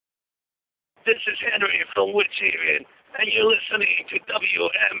This is Henry from Witch Haven, and you're listening to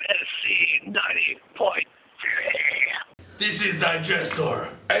WMSC 90.3. This is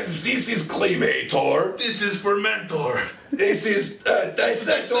Digestor. And this is Clemator. This is Fermentor. This is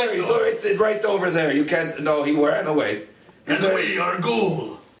Dissector. He's right over there. You can't. No, he ran away. And we are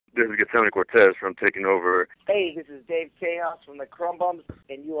Ghoul. This is Getsemi Cortez from Taking Over. Hey, this is Dave Chaos from the Crumbums,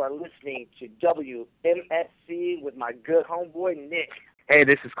 and you are listening to WMSC with my good homeboy, Nick. Hey,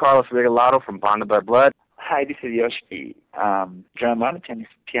 this is Carlos Regalado from Bonded by Blood. Hi, this is Yoshi, drummer and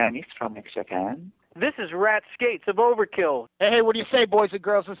pianist from Japan. This is Rat Skates of Overkill. Hey, what do you say, boys and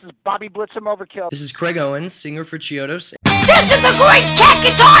girls? This is Bobby Blitz from Overkill. This is Craig Owens, singer for Chiodos. This is the Great Cat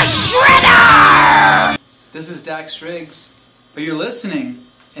Guitar Shredder! This is Dax Riggs. But you're listening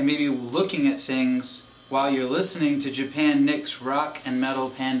and maybe looking at things while you're listening to Japan Nick's Rock and Metal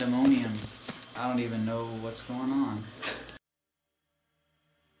Pandemonium. I don't even know what's going on.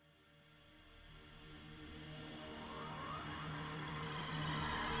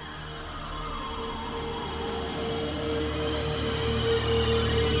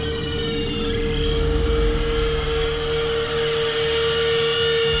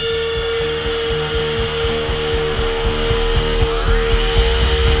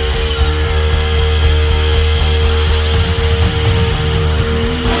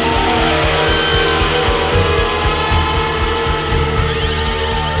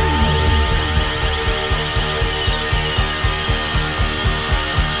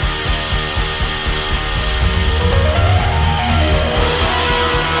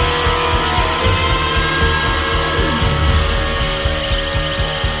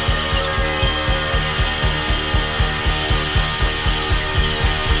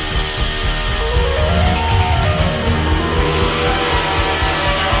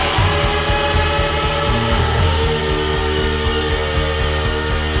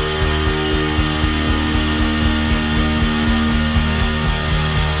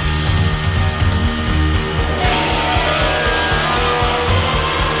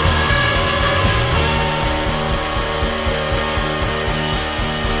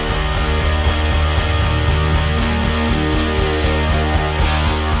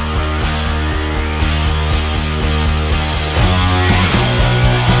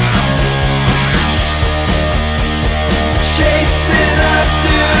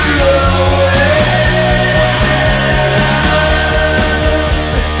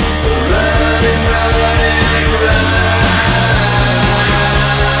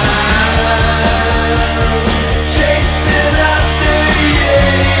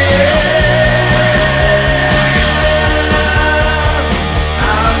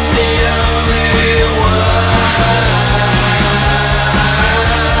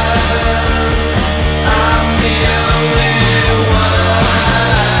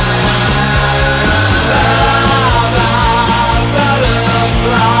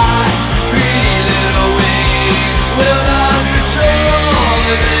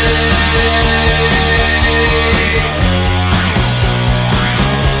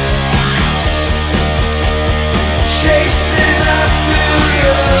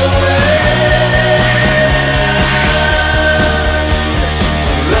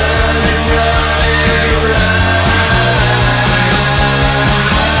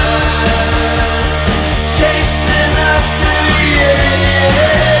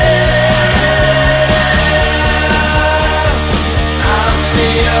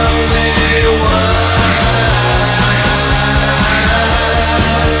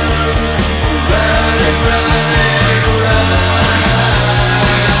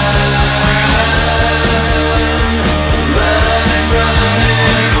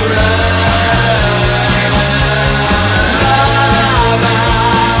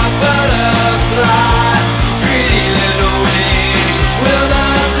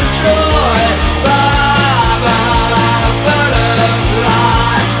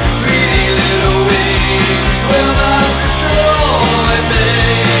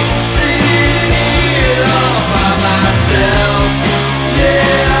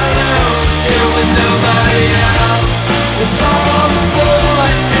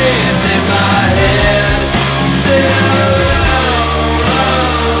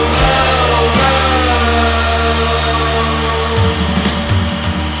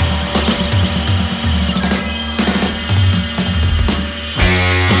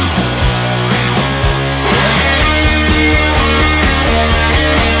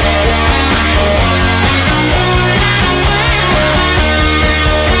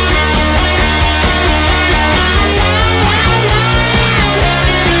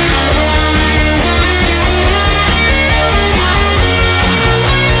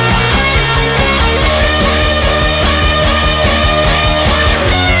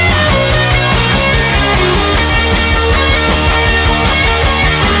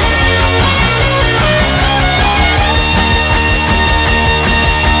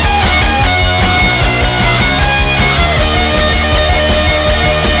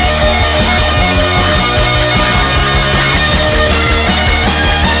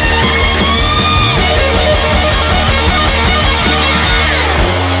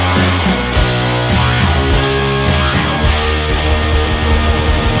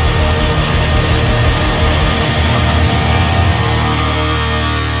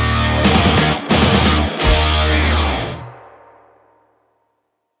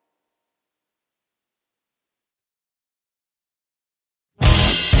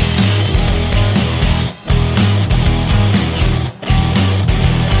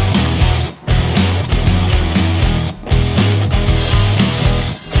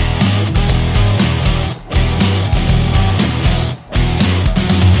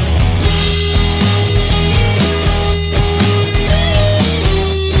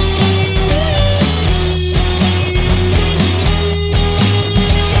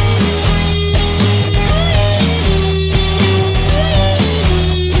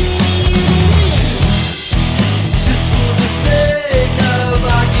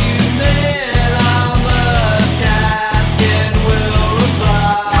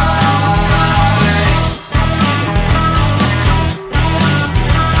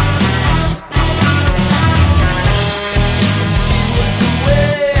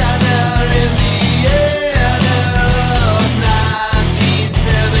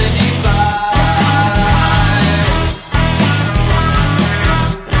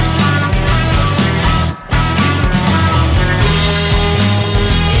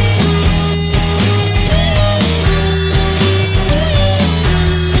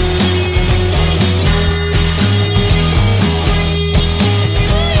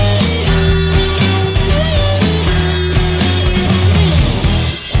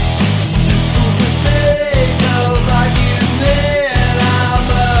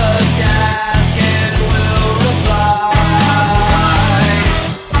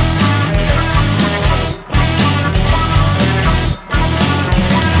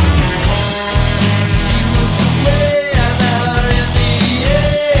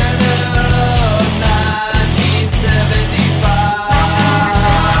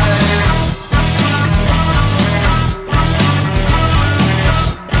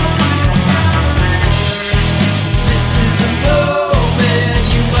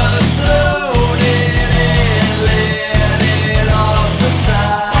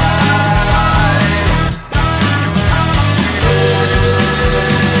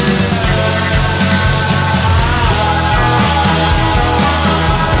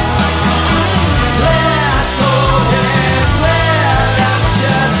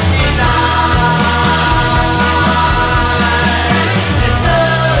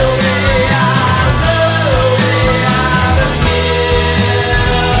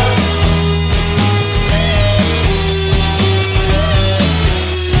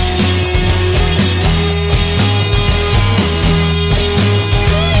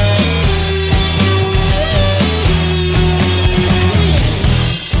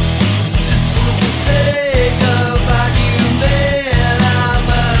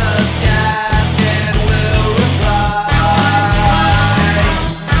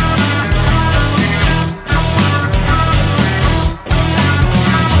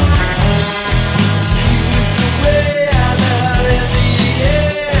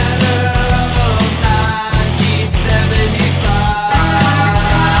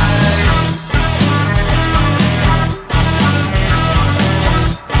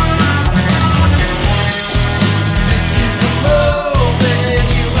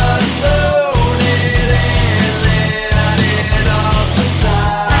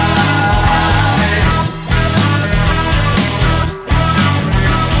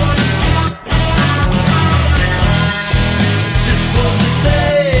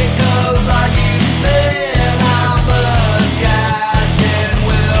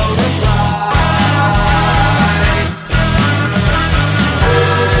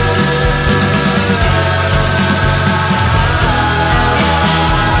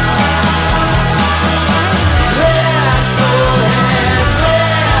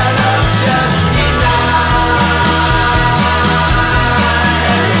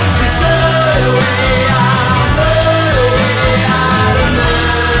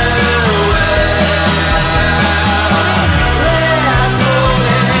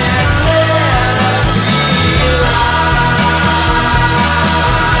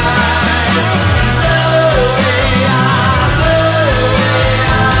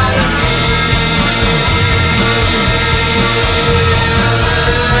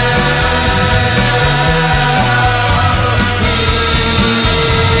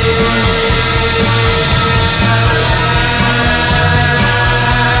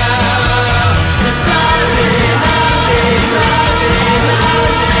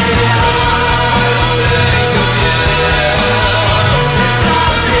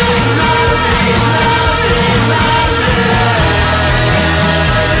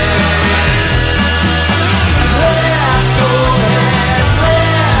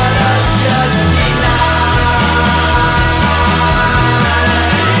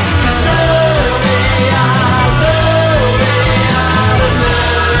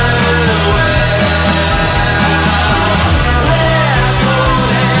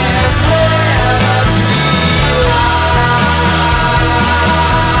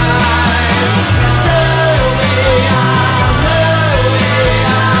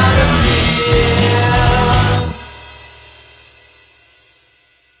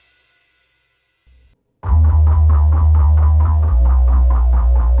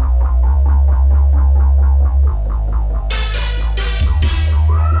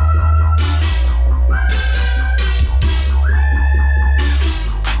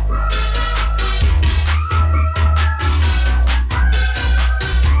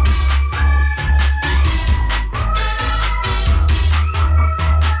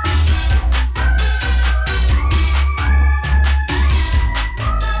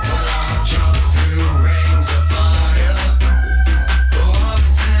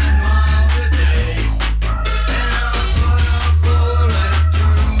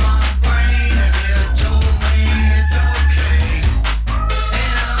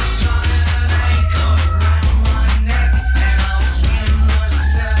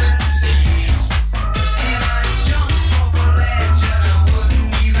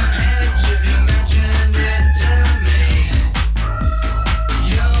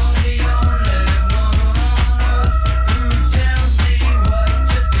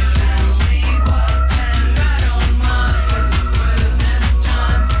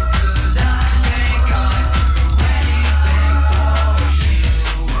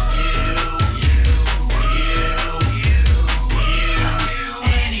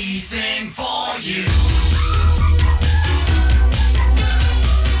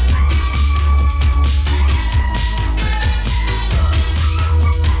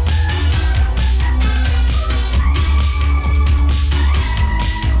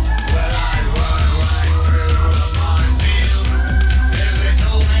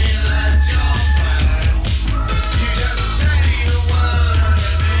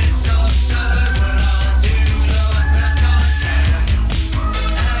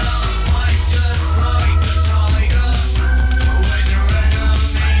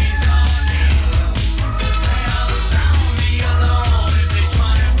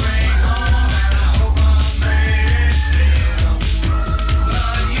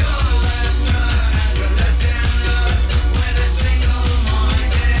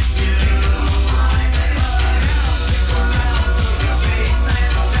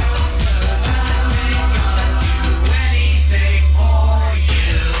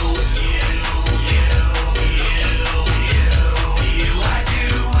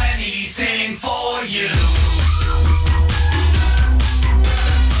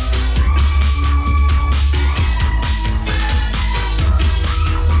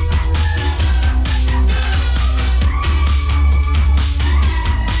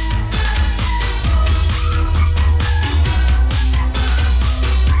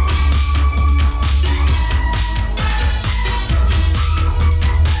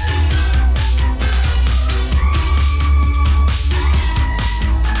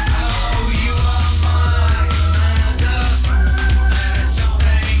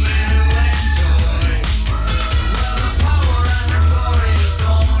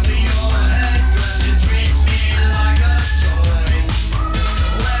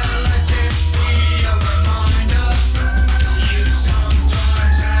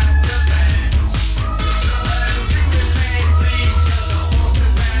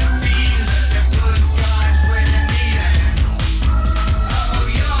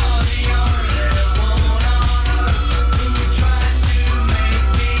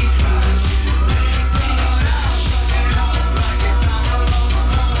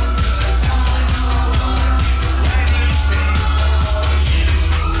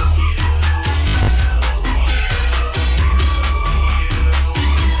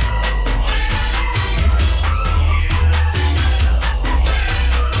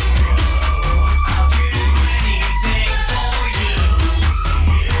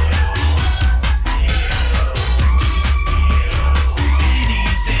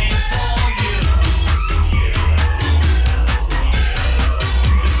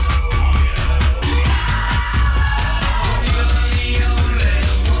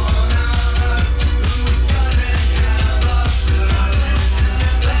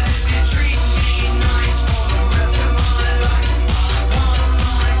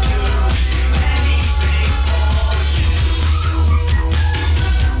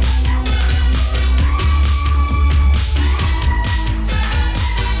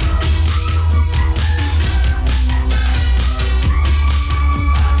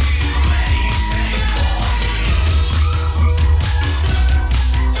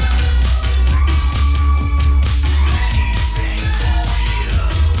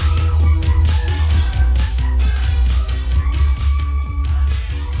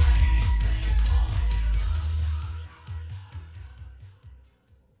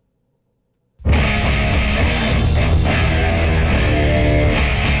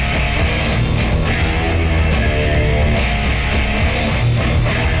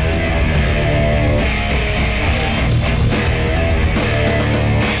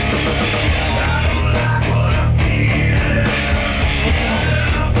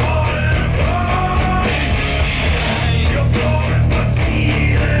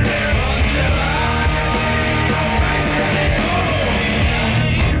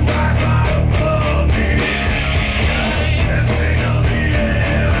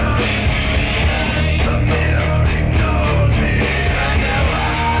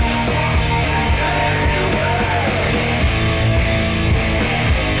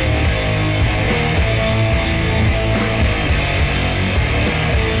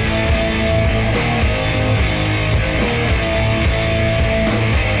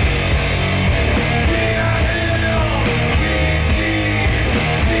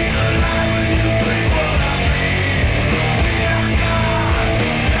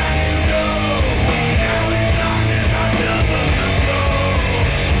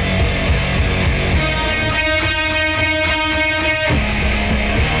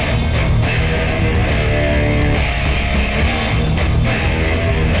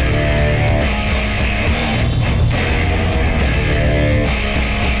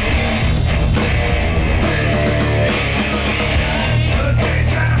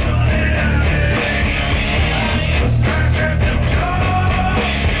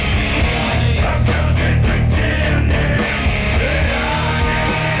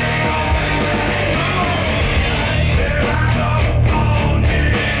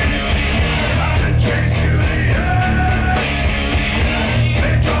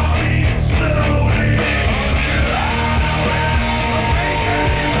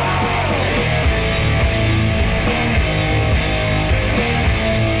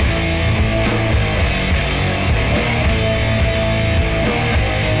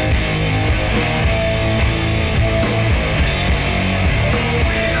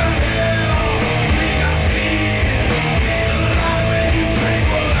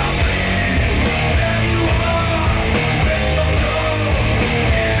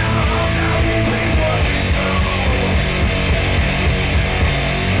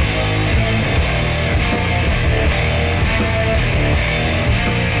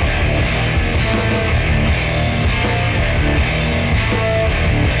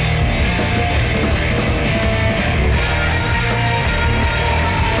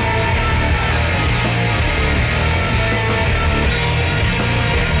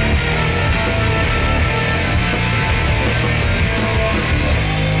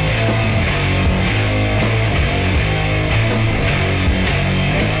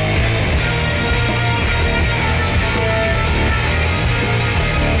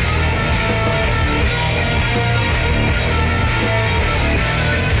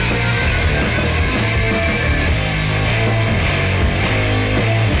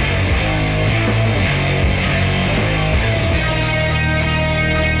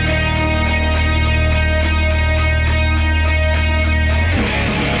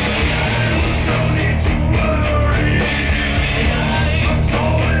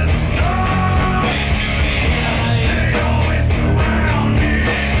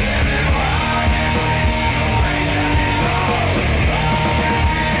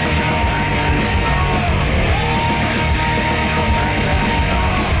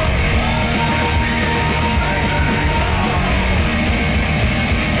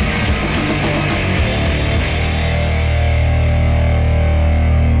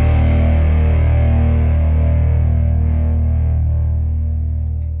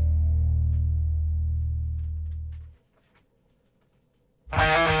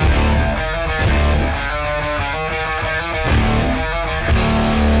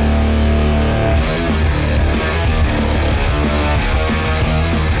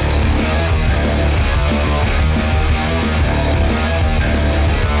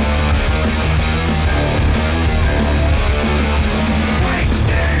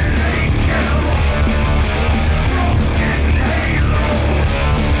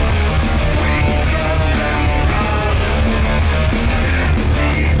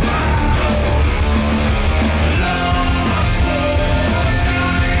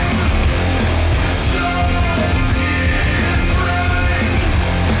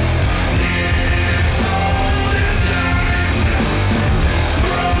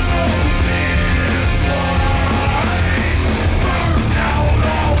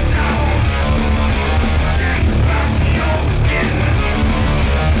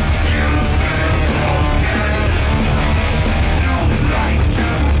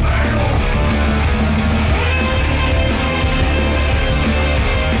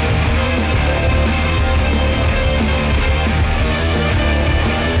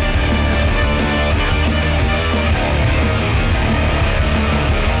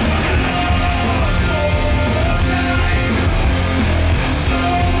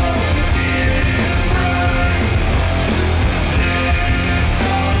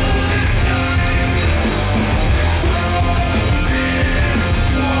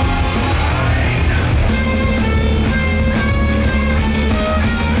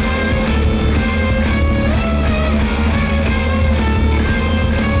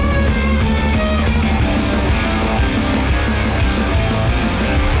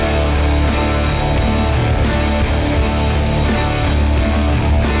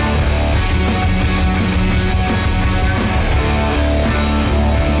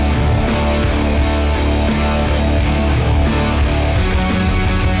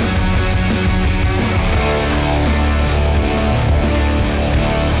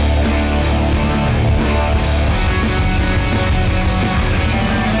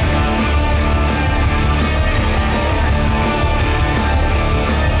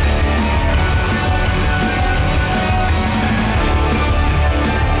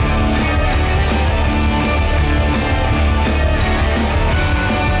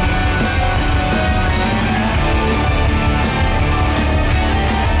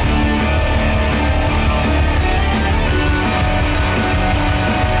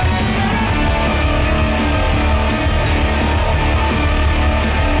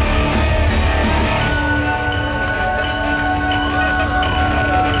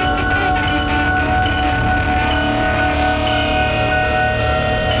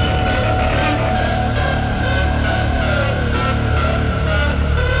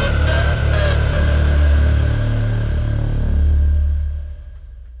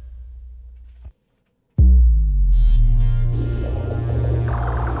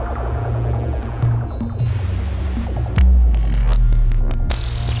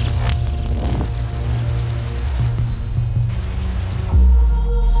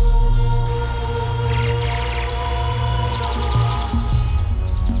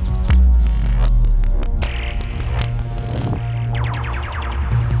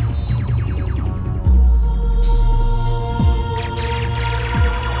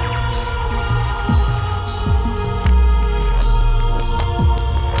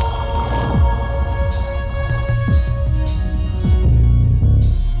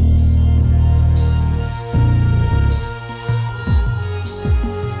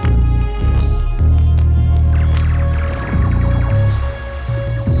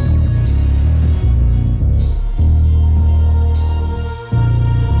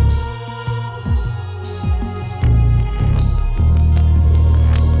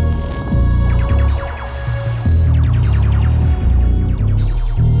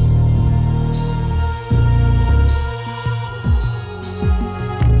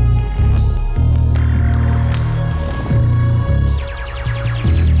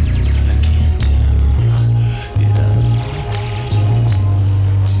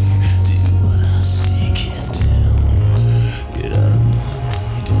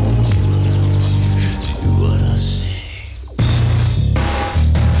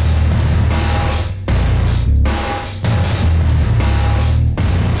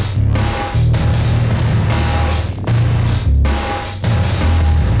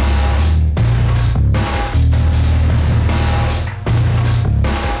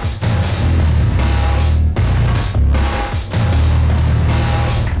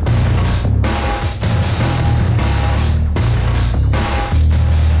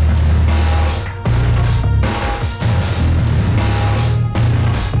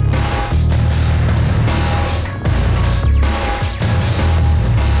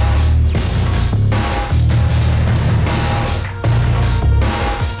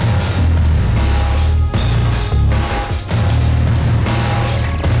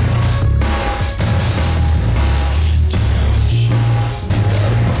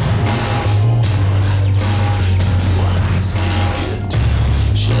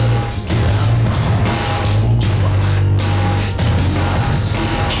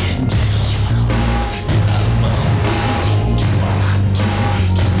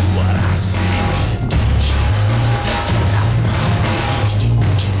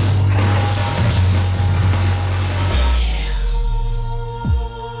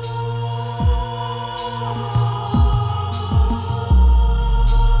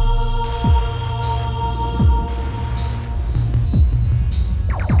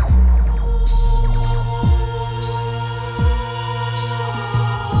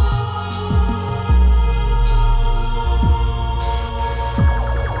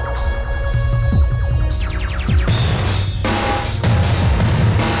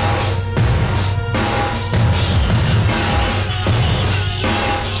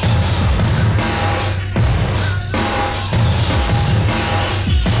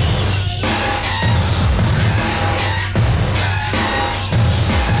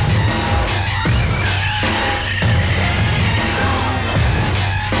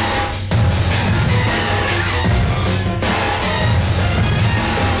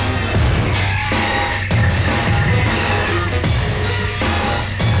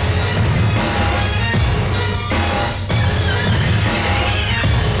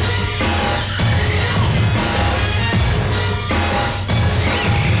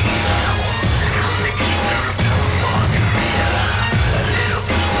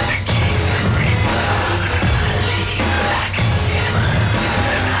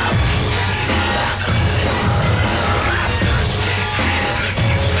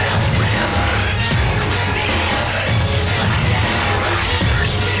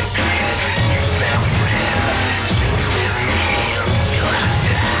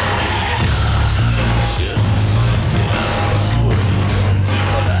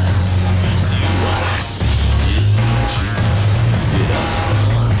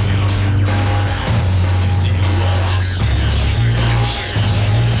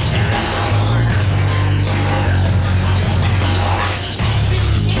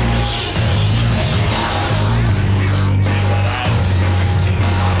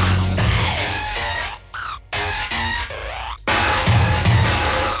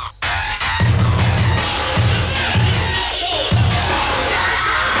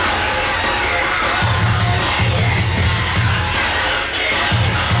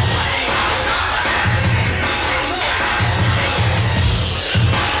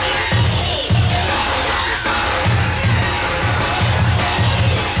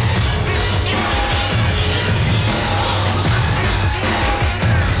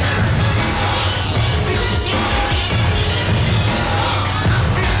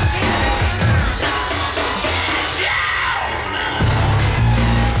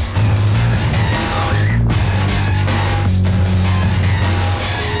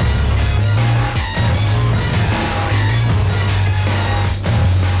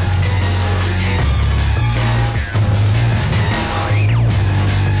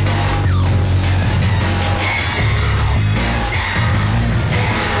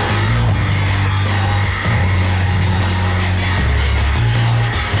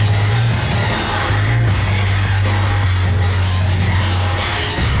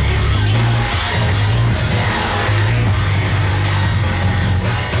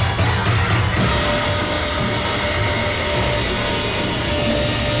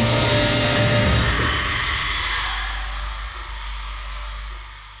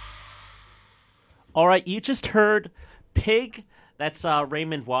 All right, you just heard Pig. That's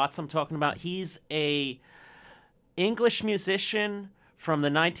Raymond Watts I'm talking about. He's a English musician from the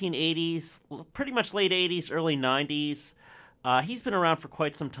 1980s, pretty much late 80s, early 90s. He's been around for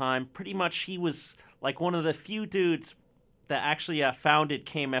quite some time. Pretty much he was like one of the few dudes that actually founded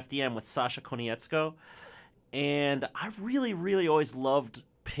KMFDM with Sasha Konietzko. And I really, really always loved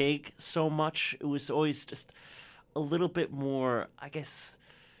Pig so much. It was always just a little bit more, I guess,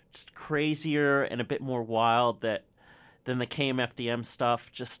 just crazier and a bit more wild than the KMFDM stuff.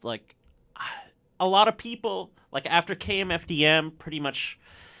 Just like a lot of people, like after KMFDM pretty much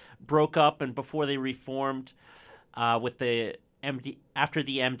broke up and before they reformed with the after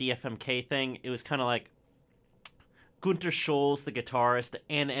the MDFMK thing, it was kind of like Gunter Scholz, the guitarist,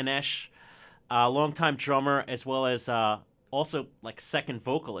 and Enesh, longtime drummer, as well as also like second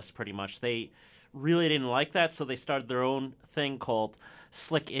vocalist pretty much. They really didn't like that, so they started their own thing called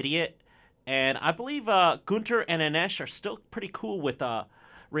Slick Idiot. And I believe Gunter and Enesh are still pretty cool with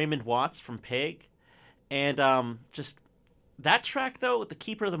Raymond Watts from Pig. And just that track, though, The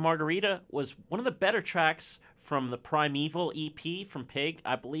Keeper of the Margarita, was one of the better tracks from the Primeval EP from Pig.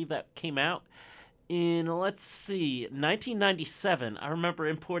 I believe that came out in, 1997. I remember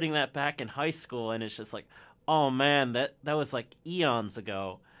importing that back in high school, and it's just like, oh man, that was like eons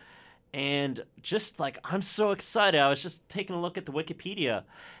ago. And just like, I'm so excited. I was just taking a look at the Wikipedia.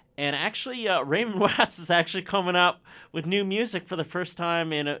 And actually, Raymond Watts is actually coming up with new music for the first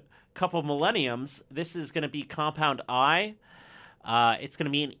time in a couple millenniums. This is going to be Compound I. It's going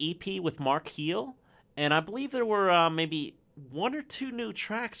to be an EP with Mark Heel. And I believe there were maybe one or two new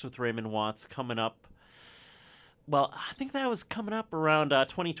tracks with Raymond Watts coming up. Well, I think that was coming up around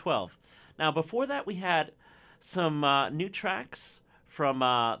 2012. Now, before that, we had some new tracks from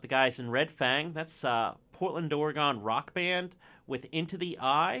the guys in Red Fang. That's Portland, Oregon rock band with Into the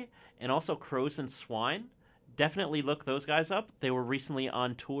Eye and also Crows and Swine. Definitely look those guys up. They were recently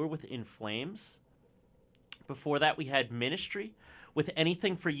on tour with In Flames. Before that, we had Ministry with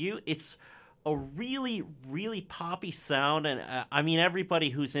Anything for You. It's a really, really poppy sound, and I mean, everybody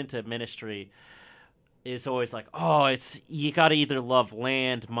who's into Ministry is always like, oh, you gotta either love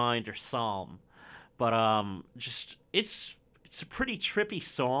Land, Mind, or Psalm. But just it's a pretty trippy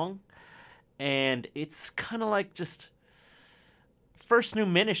song, and it's kind of like just first new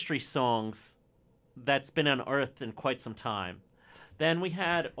Ministry songs that's been unearthed in quite some time. Then we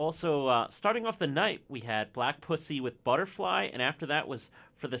had also, starting off the night, we had Black Pussy with Butterfly, and after that was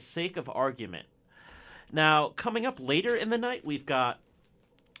For the Sake of Argument. Now, coming up later in the night, we've got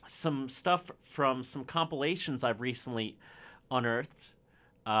some stuff from some compilations I've recently unearthed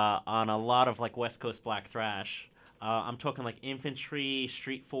on a lot of like West Coast black thrash. I'm talking like Infantry,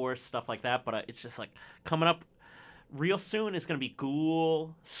 Street Force, stuff like that, but it's just like coming up real soon is going to be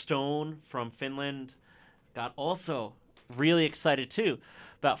Ghoul, Stone from Finland. Got also really excited too.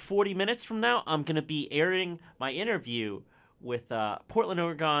 About 40 minutes from now, I'm going to be airing my interview with Portland,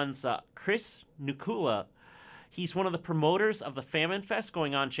 Oregon's Chris Nukula. He's one of the promoters of the Famine Fest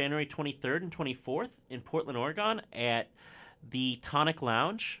going on January 23rd and 24th in Portland, Oregon at the Tonic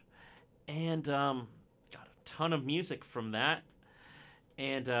Lounge. And got a ton of music from that.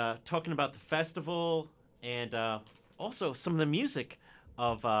 And talking about the festival and also some of the music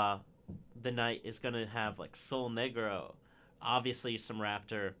of the night is going to have like Soul Negro, obviously some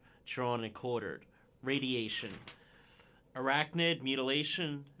Raptor, Drawn and Quartered, Radiation, Arachnid,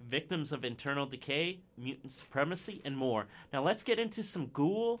 Mutilation, Victims of Internal Decay, Mutant Supremacy, and more. Now let's get into some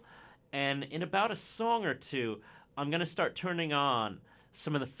Ghoul, and in about a song or two, I'm going to start turning on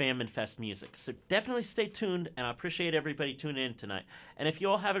some of the Famine Fest music. So definitely stay tuned, and I appreciate everybody tuning in tonight. And if you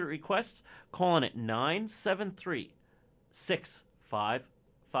all have any requests, call in at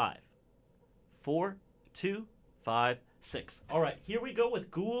 973-655-4256. All right, here we go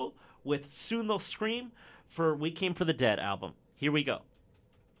with Ghoul with Soon They'll Scream for We Came for the Dead album. Here we go.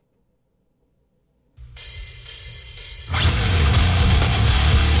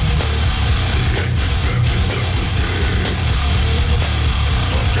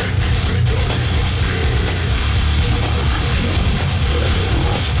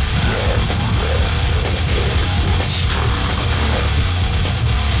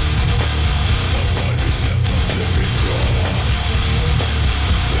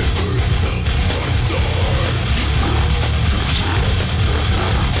 They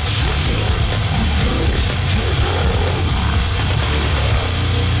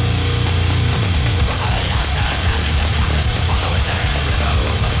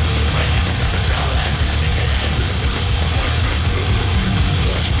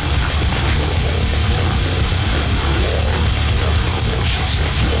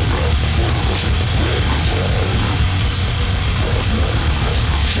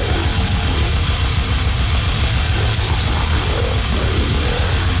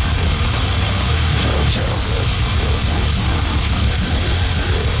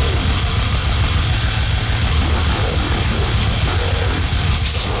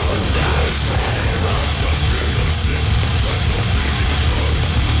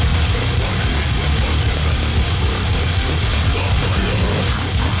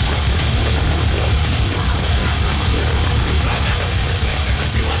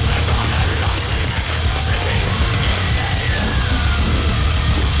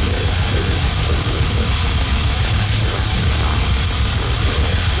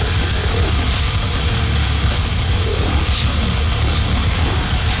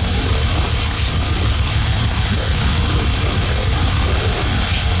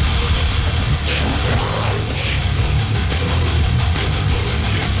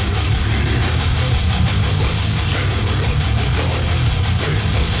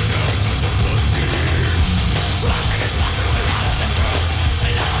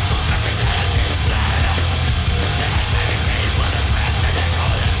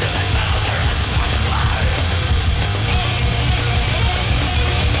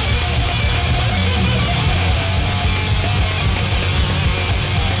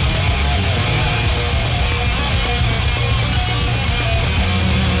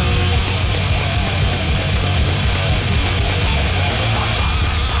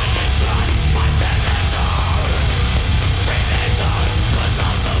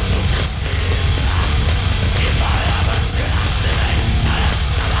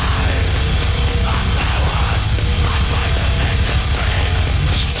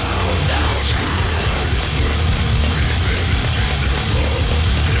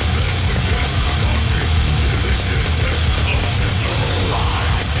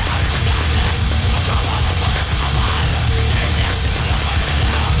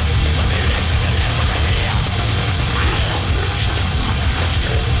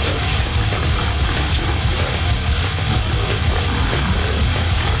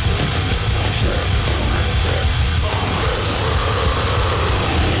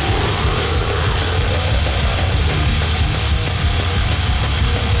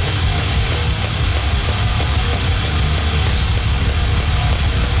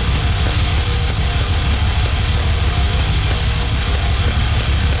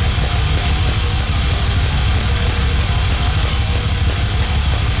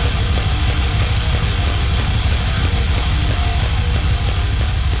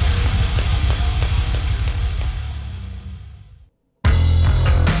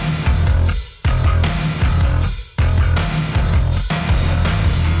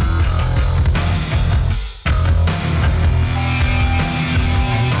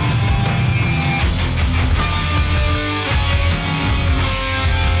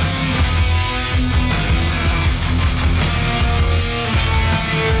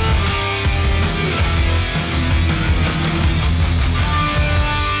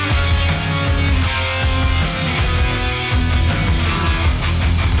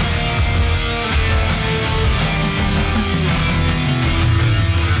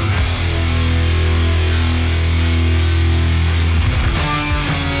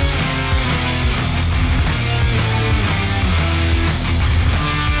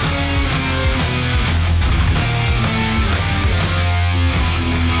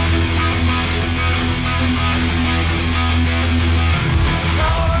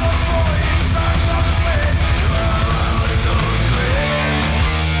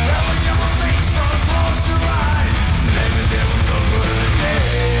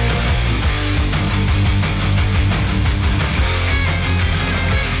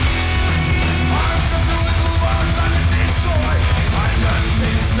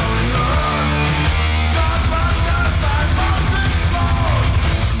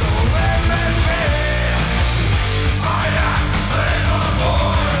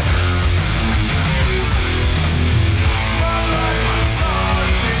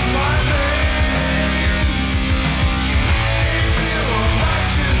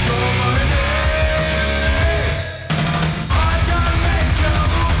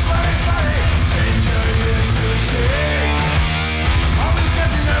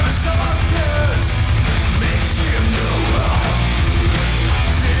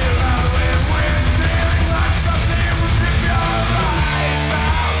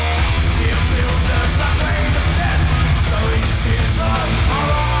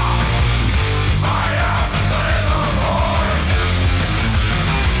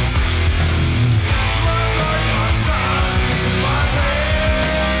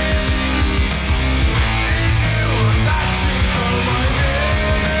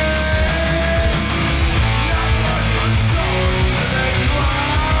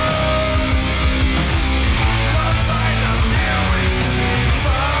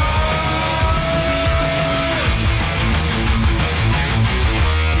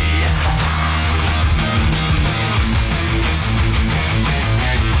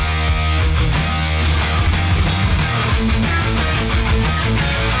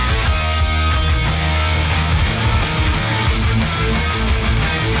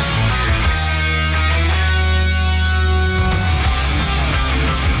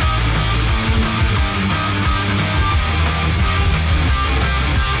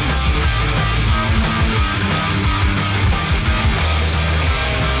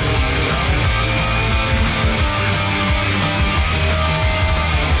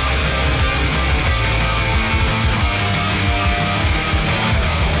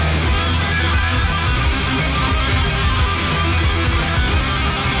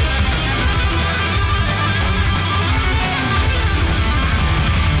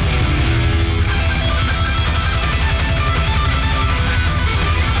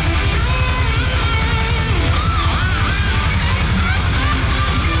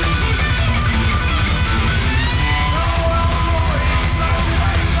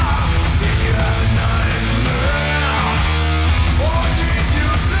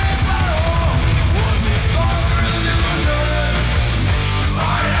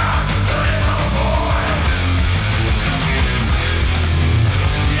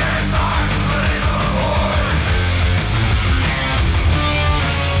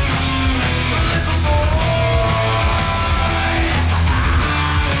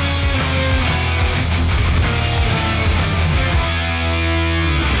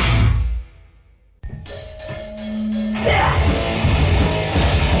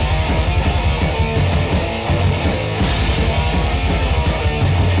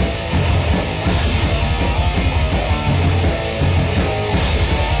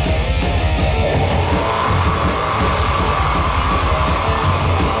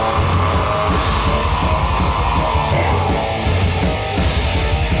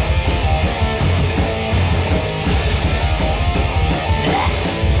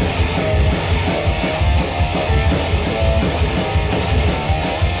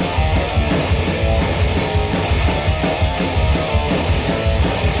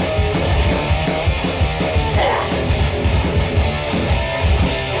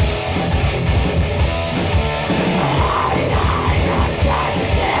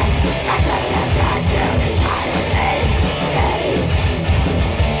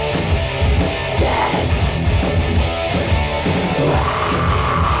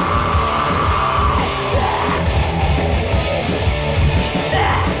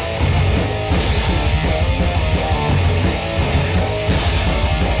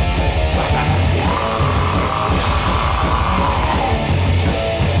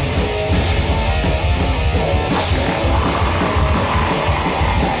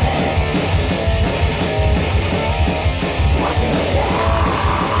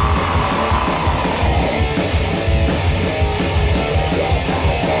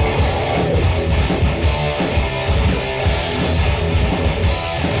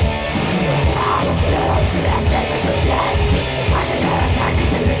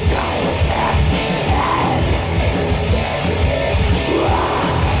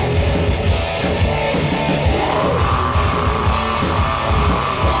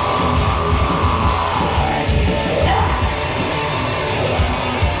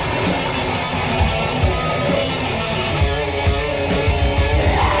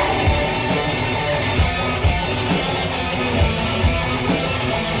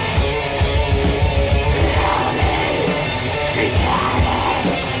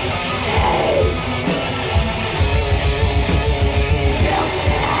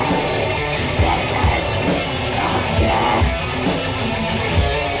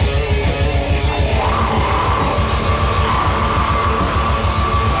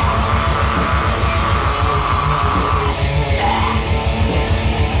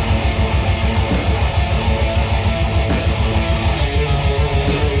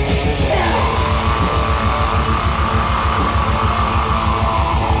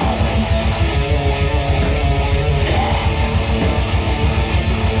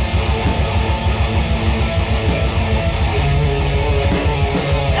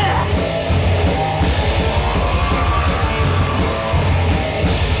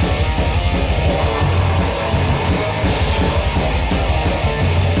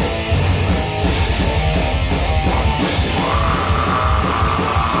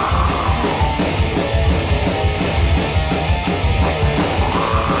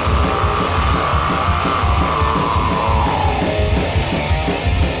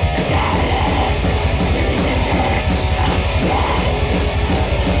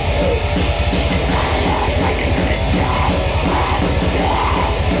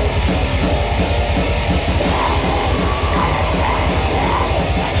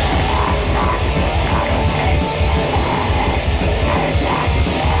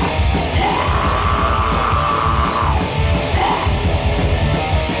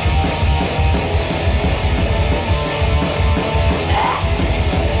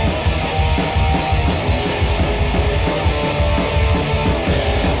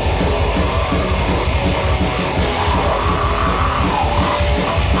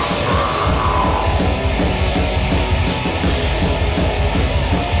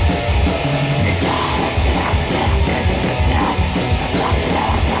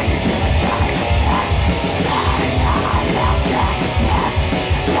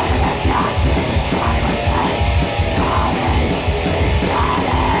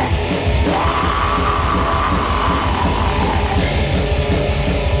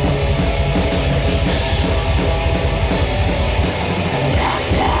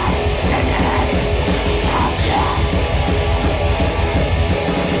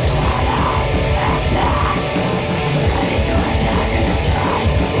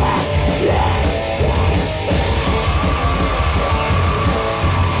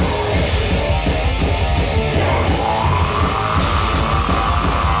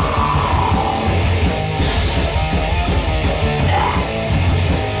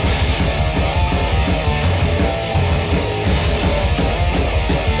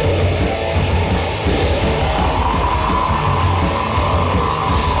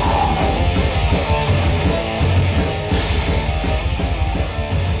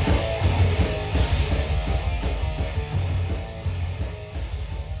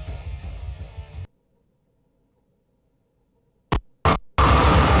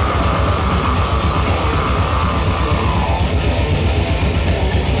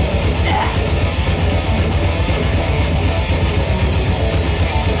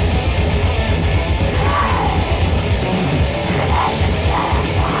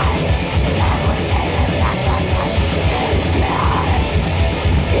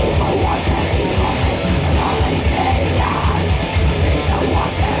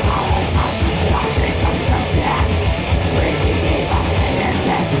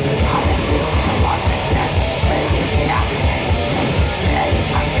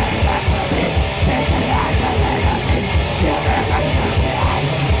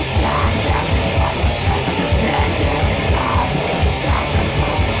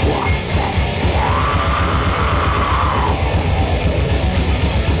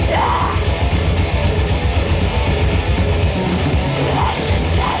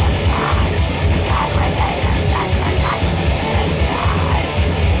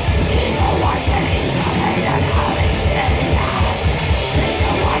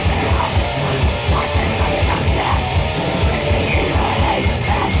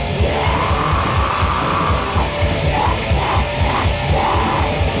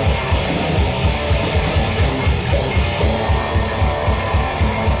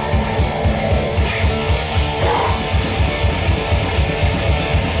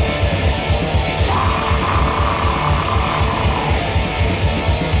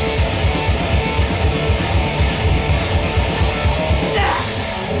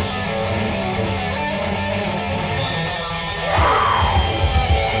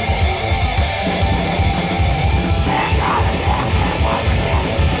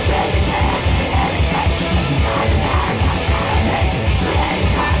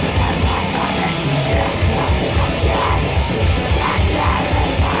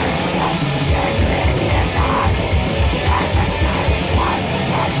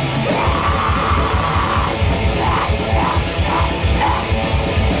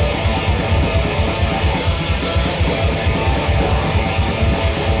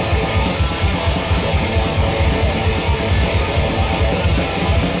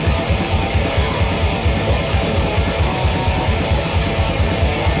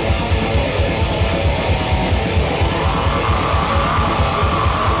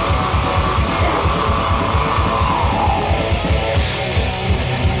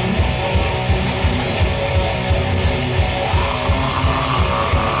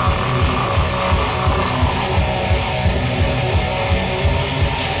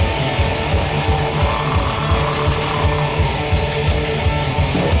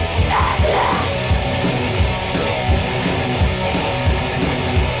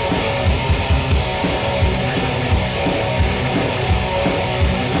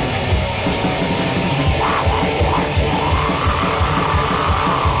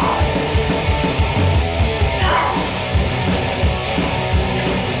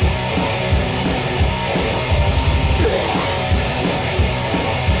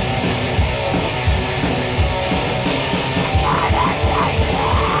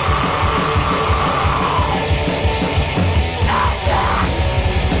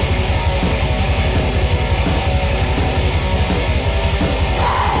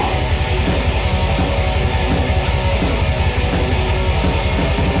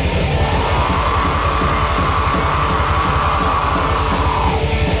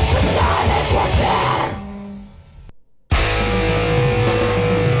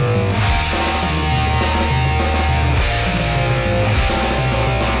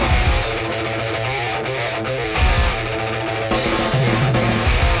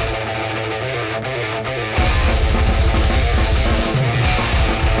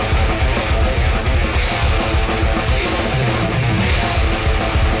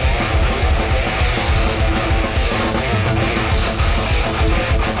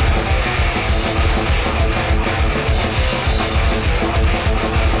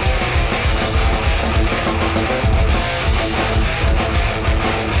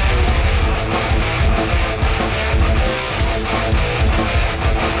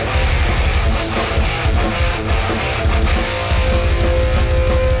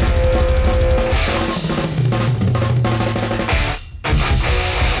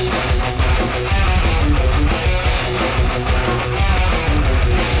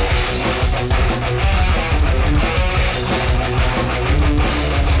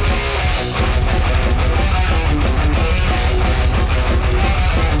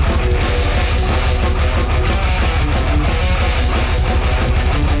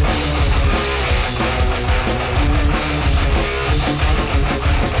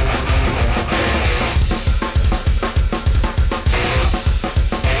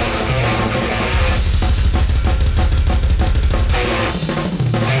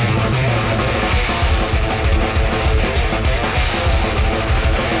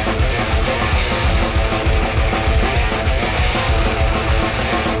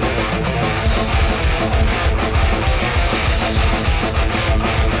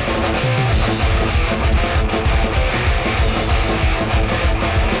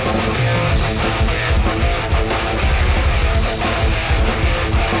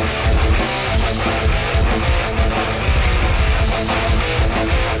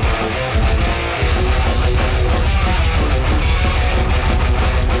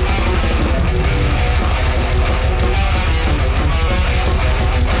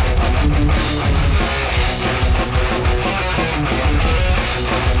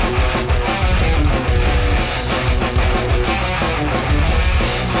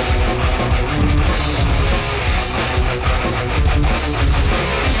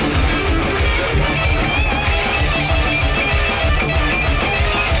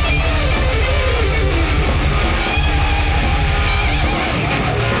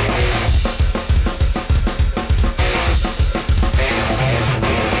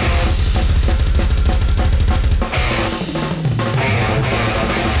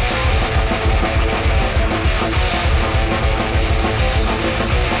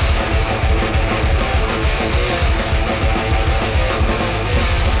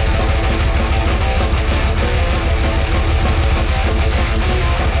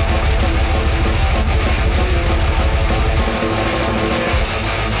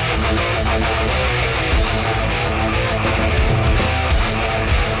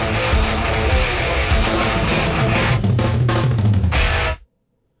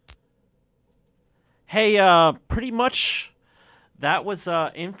Hey, pretty much that was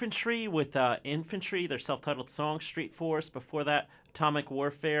Infantry with Infantry, their self-titled song, Street Force. Before that, Atomic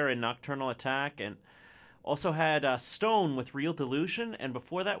Warfare and Nocturnal Attack. And also had Stone with Real Delusion. And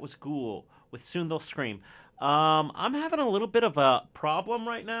before that was Ghoul with Soon They'll Scream. I'm having a little bit of a problem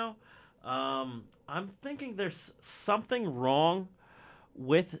right now. I'm thinking there's something wrong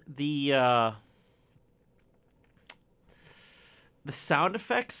with the sound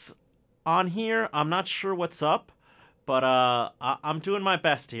effects on here. I'm not sure what's up, but I'm doing my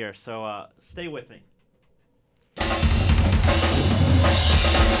best here, so stay with me.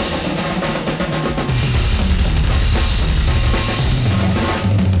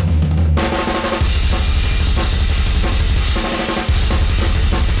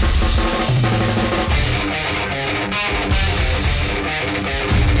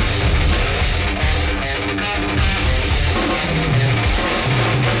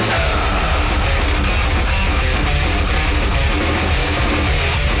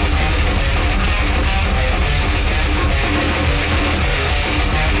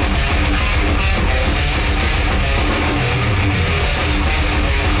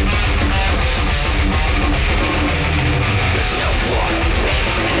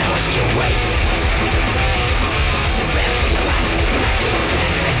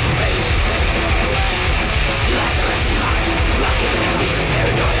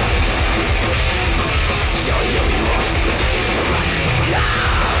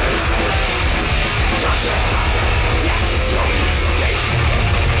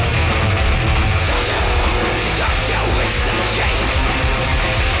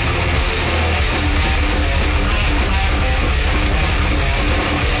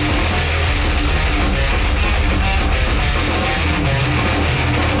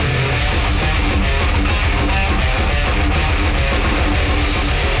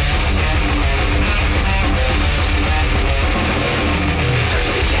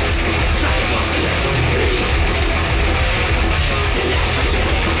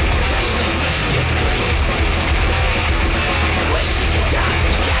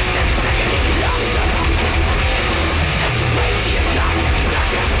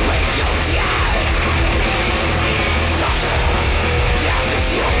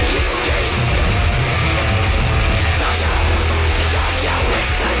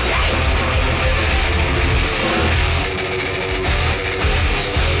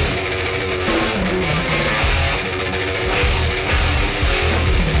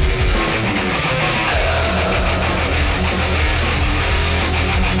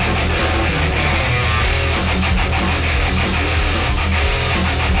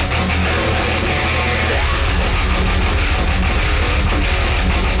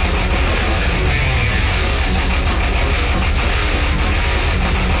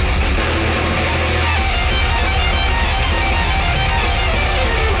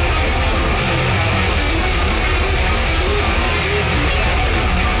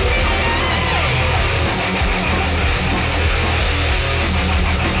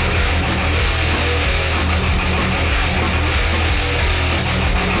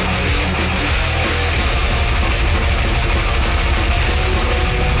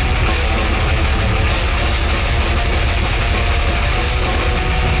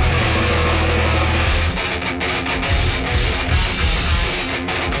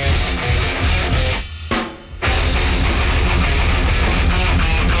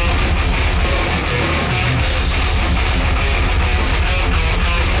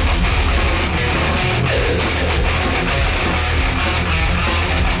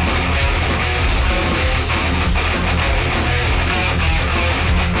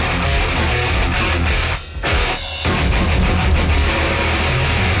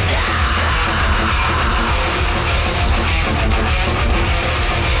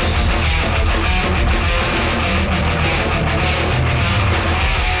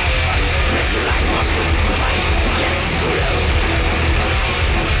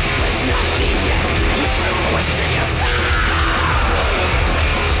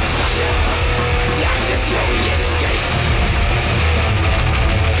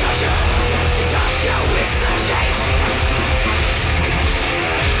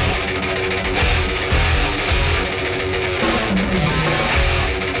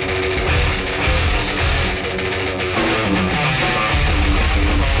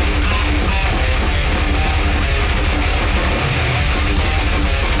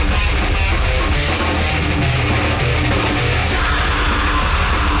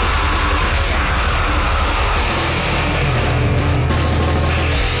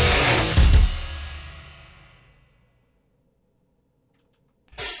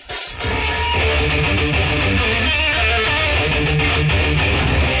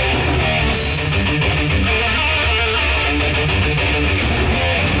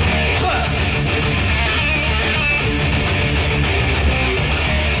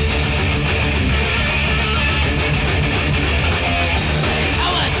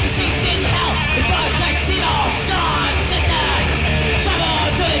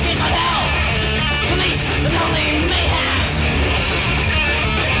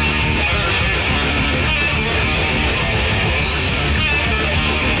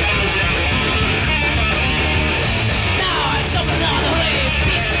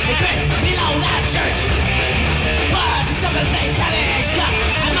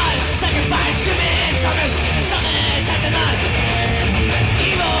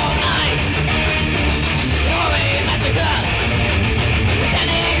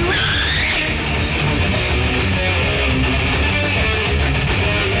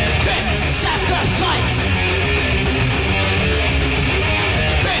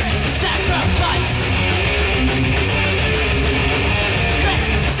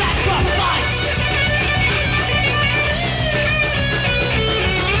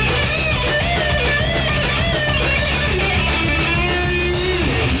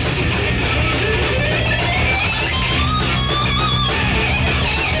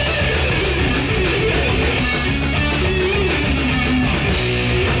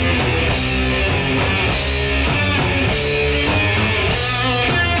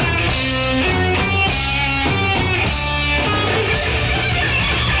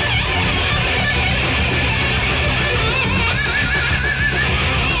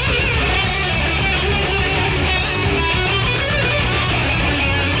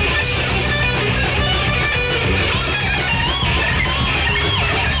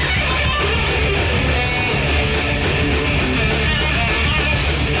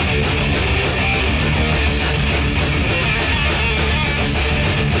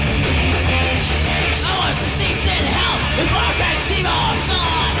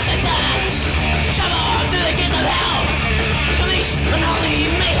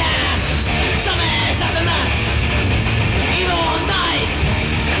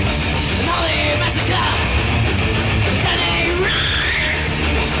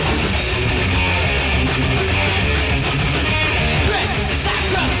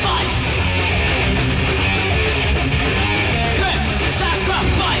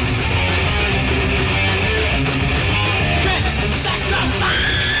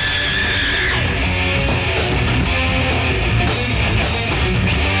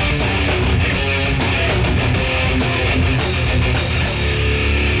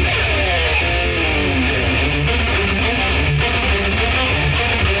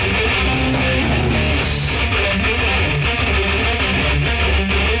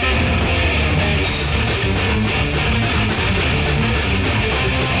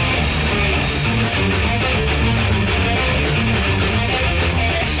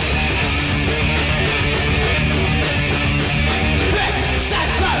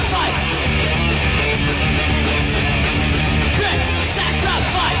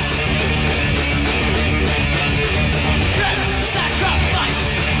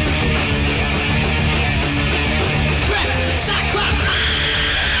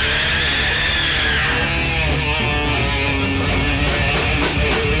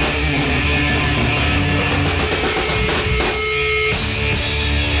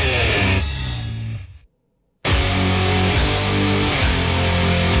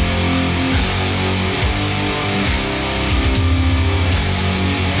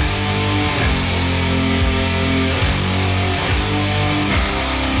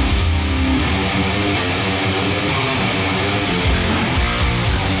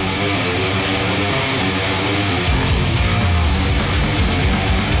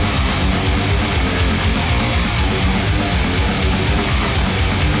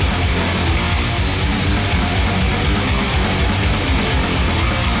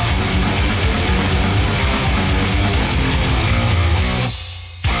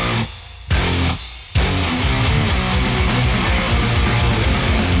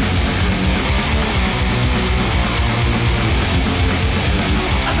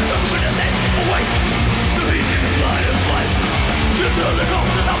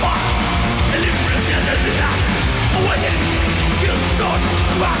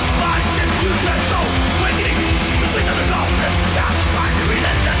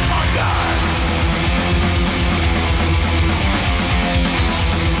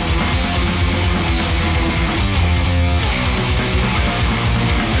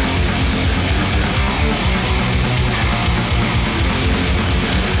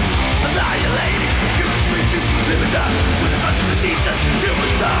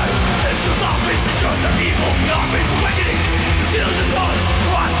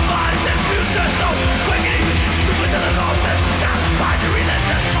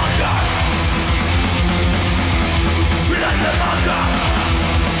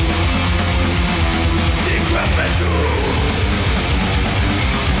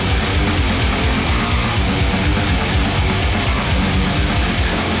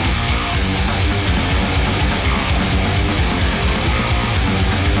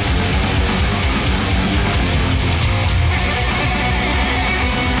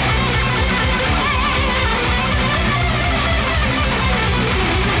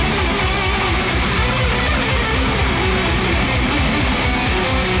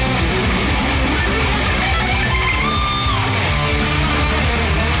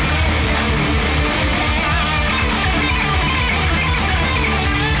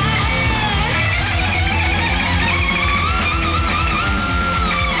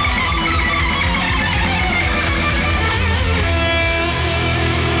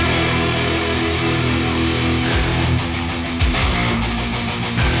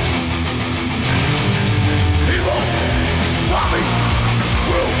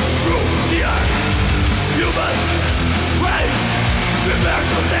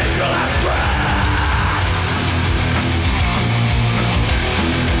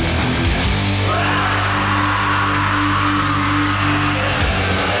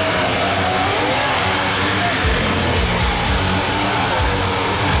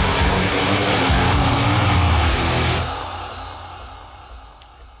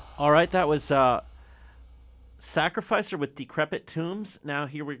 that was Sacrificer with Decrepit Tombs. Now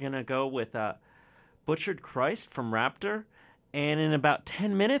here we're going to go with Butchered Christ from Raptor. And in about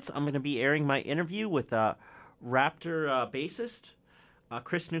 10 minutes, I'm going to be airing my interview with Raptor bassist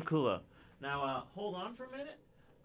Chris Nukula. Now, hold on for a minute.